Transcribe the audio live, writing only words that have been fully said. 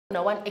Na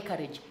 1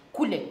 acreage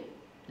kule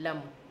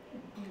Lamu.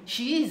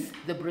 She is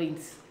the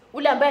brains.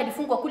 Ule ambaye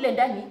alifungwa kule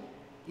ndani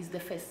is the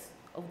face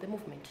of the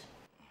movement.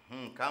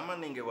 Kama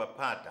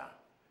ningewapata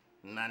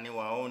na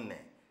niwaone,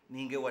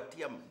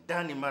 ningewatia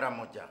ndani mara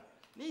moja.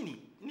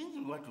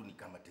 Ninyi watu ni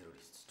kama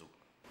terrorists tu.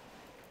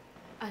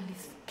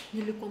 Alice,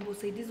 nilikuomba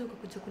usaidizi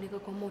ukakuja kunika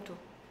kwa moto.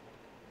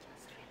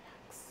 Just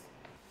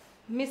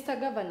relax. Mr.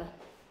 Governor,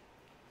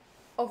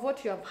 of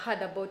what you have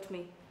heard about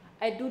me,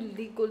 I do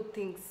legal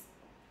things.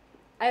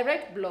 I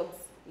write blogs,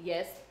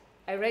 yes.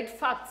 I write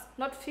facts,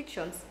 not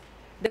fictions.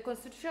 The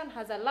Constitution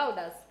has allowed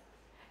us.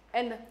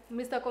 And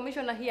Mr.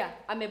 Commissioner here,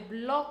 I'm a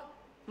block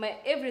my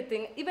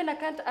everything. Even I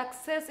can't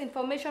access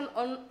information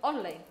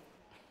online.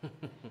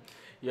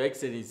 Your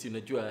Excellency,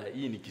 unajua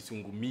hii ni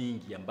kisungu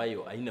mingi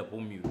ambayo haina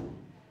pomio.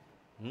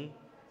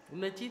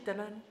 Unajiita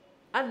nani?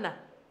 Anna.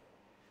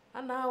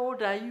 Anna, how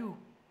old are you?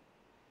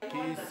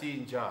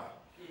 Kisinja.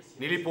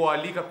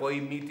 Nilipoalika kwa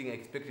hii meeting, I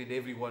expected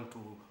everyone to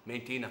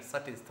maintain a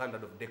certain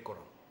standard of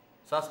decorum.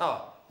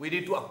 Sasa, we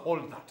need to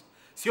uphold that.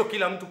 Sio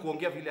kila mtu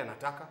kuongea vile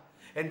anataka.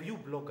 And you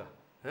blogger,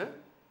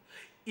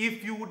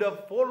 if you would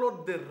have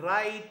followed the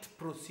right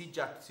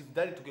procedure,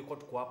 sidhani tungekuwa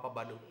tuko hapa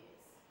bado.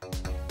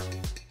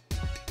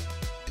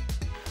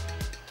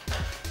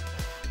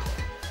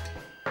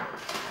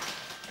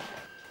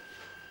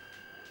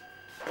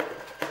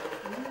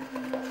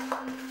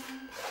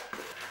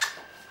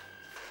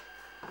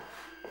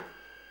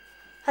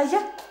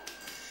 Haya.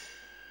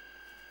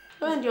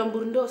 Wewe ndio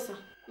Mburundosa.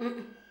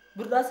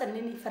 Burundosa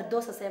nini?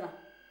 Fardosa sema.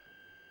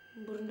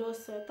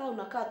 Mburundosa, hata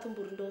unakaa tu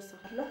Mburundosa.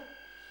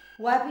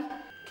 Wapi?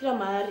 Kila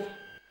mahali.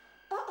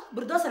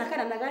 Burundosa anakaa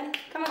namna gani?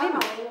 Kama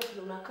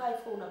mimi unakaa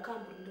hivyo unakaa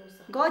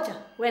Mburundosa. Ngoja,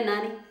 wewe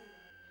nani?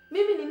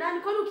 Mimi ni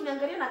nani? Kwani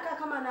ukiniangalia nakaa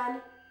kama nani?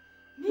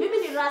 Mimi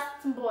ni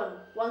Rustborn,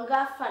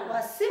 Wangafana.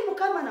 Wasimu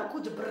kama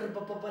anakuja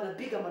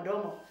napiga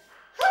madomo.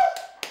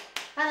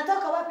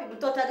 Anatoka wapi?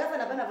 Mtoto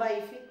Gavana bana vaa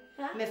hivi.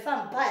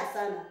 Mefaa mbaya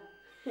sana.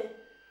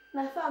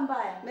 Nafaa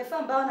mbaya.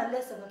 Mefaa mbaya na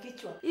leso kwa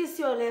kichwa. Hii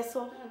sio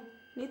leso.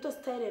 Nito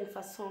style and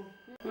fashion.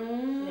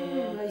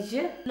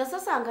 Na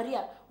sasa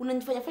angalia,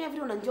 unanifanya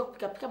vile unanijua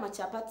kupika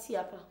machapati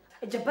hapa.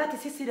 Jabati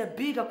sisi na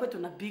biga kwetu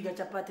na biga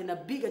chapati na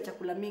biga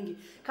chakula mingi.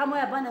 Kama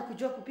wewe bana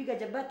kujua kupiga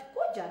jabati,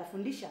 kuja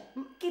anafundisha.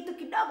 Kitu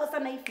kidogo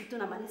sana hivi tu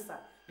na manisa.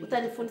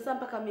 Utanifundisha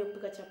mpaka mimi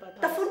kupika chapati.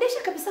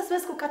 Tafundisha kabisa,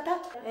 siwezi kukataa.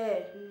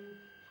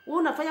 Wewe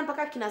unafanya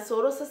mpaka kina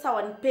soro sasa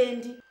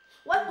wanipendi.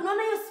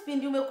 Unaona hiyo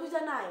spindi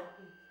umekuja nayo?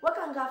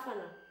 Waka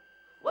Ngafana.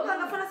 Waka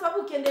Ngafana sababu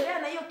ukiendelea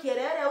na hiyo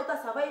kierere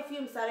hauta survive hii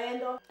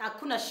msarendo.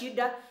 Hakuna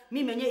shida.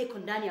 Mimi mwenyewe iko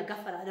ndani ya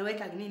Gafana,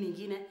 anaweka nini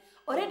nyingine.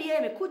 Already yeye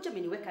amekuja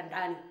ameniweka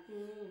ndani.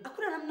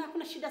 Hakuna namna,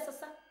 hakuna shida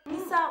sasa.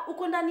 Sasa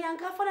uko ndani ya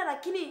Gafana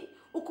lakini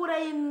uko na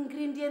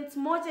ingredients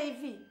moja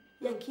hivi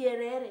ya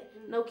kierere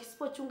na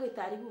ukisipochunga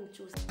itaharibu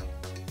mchuzi.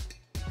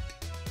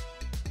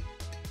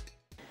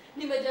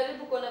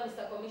 Nimejaribu kuona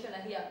Mr.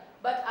 Commissioner here,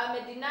 but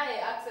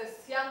deny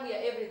access yangu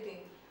ya everything.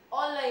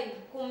 Online,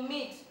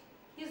 meet.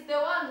 He's the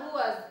one who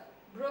has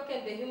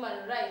broken the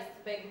human rights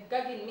by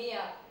gagging me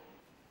up.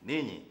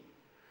 Ninyi,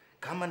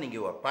 kama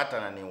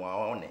ningewapata na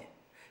niwaone,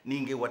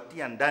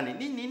 ningewatia ndani.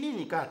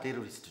 Ninyi kama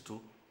terrorist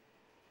tu.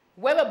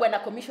 Wewe bwana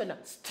commissioner,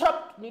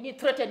 stop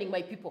threatening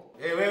my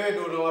people. Wewe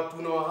ndio watu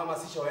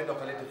unawahamasisha waende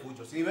wakalete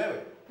fujo, si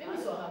wewe? Mimi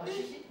sio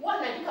hamasishi.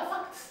 Wanaandika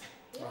facts.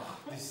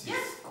 This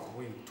is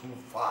going too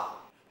far.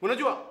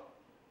 Unajua,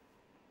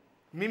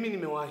 mimi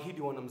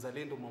nimewaahidi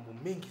wanamzalendo mambo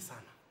mengi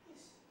sana.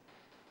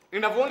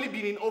 And I've only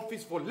been in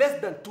office for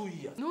less than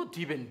 2 years. Not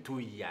even 2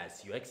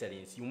 years, Your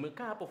Excellency.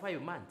 Umekaa hapo 5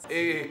 months.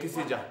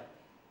 Kisija.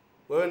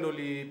 Wewe ndio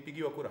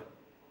ulipigiwa kura?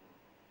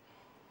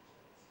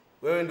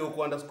 Wewe ndio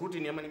uko under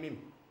scrutiny ama ni mimi?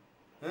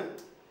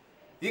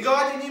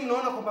 Ingawaje nyinyi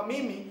mnaona kwamba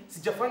mimi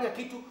sijafanya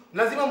kitu,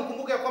 lazima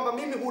mkumbuke kwamba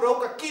mimi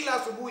hurauka kila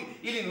asubuhi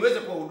ili niweze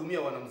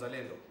kuwahudumia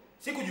wanamzalendo.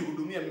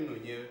 Sikujihudumia mimi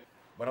mwenyewe.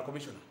 Bwana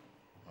Commissioner,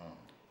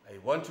 I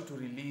want you to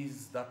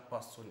release that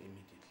person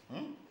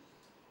immediately.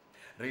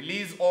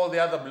 Release all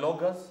the other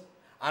bloggers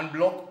and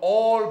block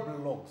all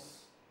blogs.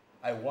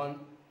 I want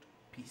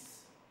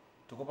peace.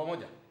 Tuko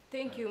pamoja?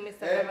 Thank you, Mr.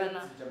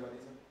 Gavana.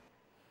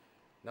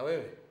 Na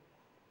wewe?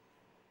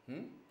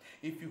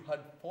 If you had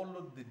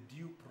followed the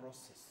due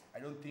process, I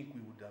don't think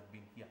we would have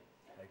been here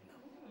right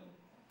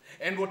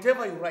now. And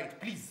whatever you write,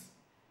 please,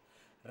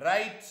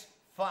 write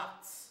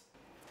facts.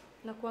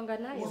 Na kuanga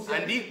nayo.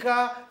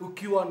 Andika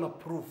ukiwa na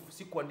proof,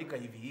 si kuandika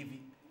hivi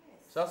hivi.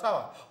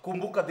 Sawa?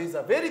 Kumbuka there is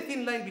a very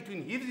thin line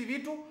between hivi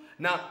vitu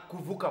na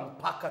kuvuka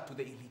mpaka to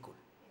the illegal.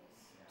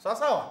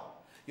 Sawa?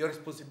 Your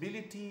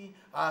responsibility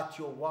at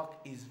your work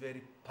is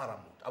very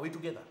paramount. Are we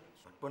together?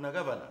 Bwana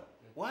Gavana,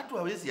 watu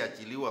hawezi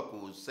achiliwa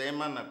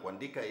kusema na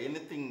kuandika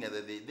anything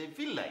they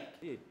feel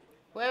like.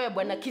 Wewe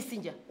bwana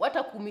Kissinger,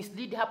 wata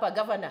kumislead hapa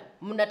governor.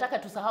 Mnataka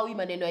tusahau hii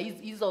maneno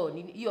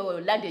hiyo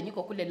land yenye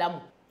iko kule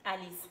Lamu.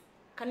 Alice,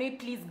 can we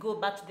please go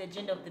back to the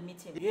agenda of the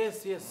meeting?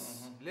 Yes.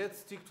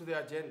 Let's stick to the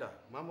agenda.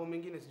 Mambo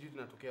mengine sijui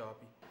tunatokea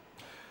wapi.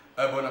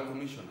 Bwana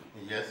Commissioner.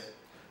 Yes.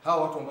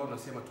 Hawa watu ambao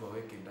unasema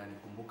tuwaweke ndani,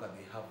 kumbuka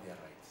they have their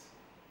rights.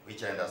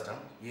 Which I understand.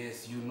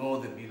 Yes, you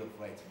know the Bill of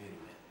Rights very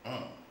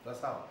well.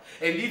 sawa.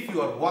 And if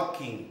you are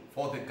working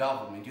for the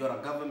government, you are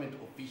a government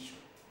official.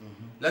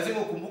 Lazima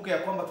ukumbuke ya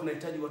kwamba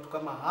tunahitaji watu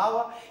kama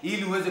hawa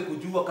ili uweze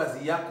kujua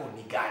kazi yako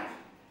ni gani.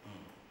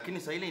 Lakini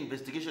sasa ile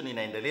investigation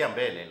inaendelea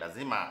mbele,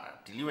 lazima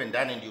tiliwe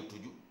ndani ndio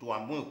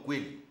tuamue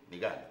ukweli ni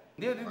gani.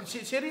 Ndio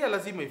sheria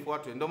lazima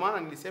ifuatwe. Ndio maana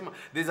nilisema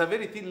there's a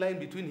very thin line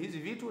between hizi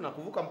vitu na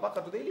kuvuka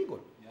mpaka to the illegal.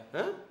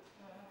 Yeah.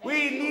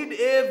 We need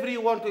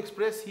everyone to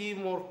express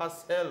him or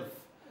herself.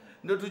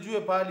 Ndio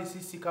tujue pahali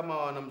sisi kama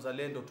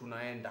wanamzalendo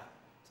tunaenda.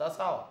 Sawa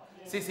sawa?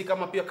 Sisi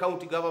kama pia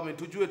county government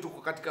tujue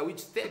tuko katika which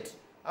state.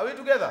 Are we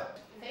together?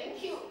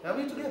 Thank you. Are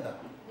we together?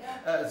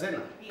 Zena,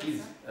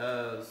 please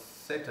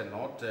set a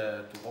note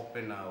to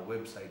open a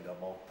website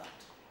about that.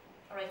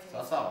 All right.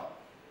 Sawa sawa?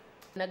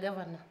 Na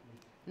Gavana,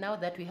 now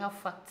that we have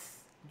facts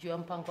juu ya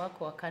mpango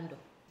wako wa kando,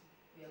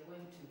 we are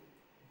going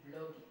to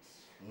blog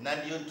it. Na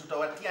ndio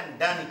tutawatia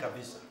ndani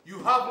kabisa.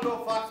 You have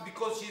no facts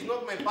because she's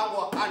not my mpango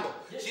wa kando.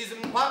 She's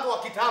mpango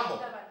wa kitambo.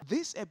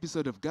 This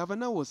episode of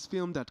Gavana was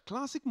filmed at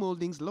Classic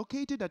Moldings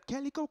located at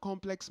Calico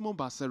Complex,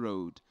 Mombasa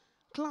Road.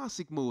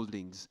 Classic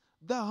Moldings,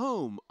 the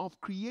home of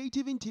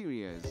creative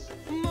interiors.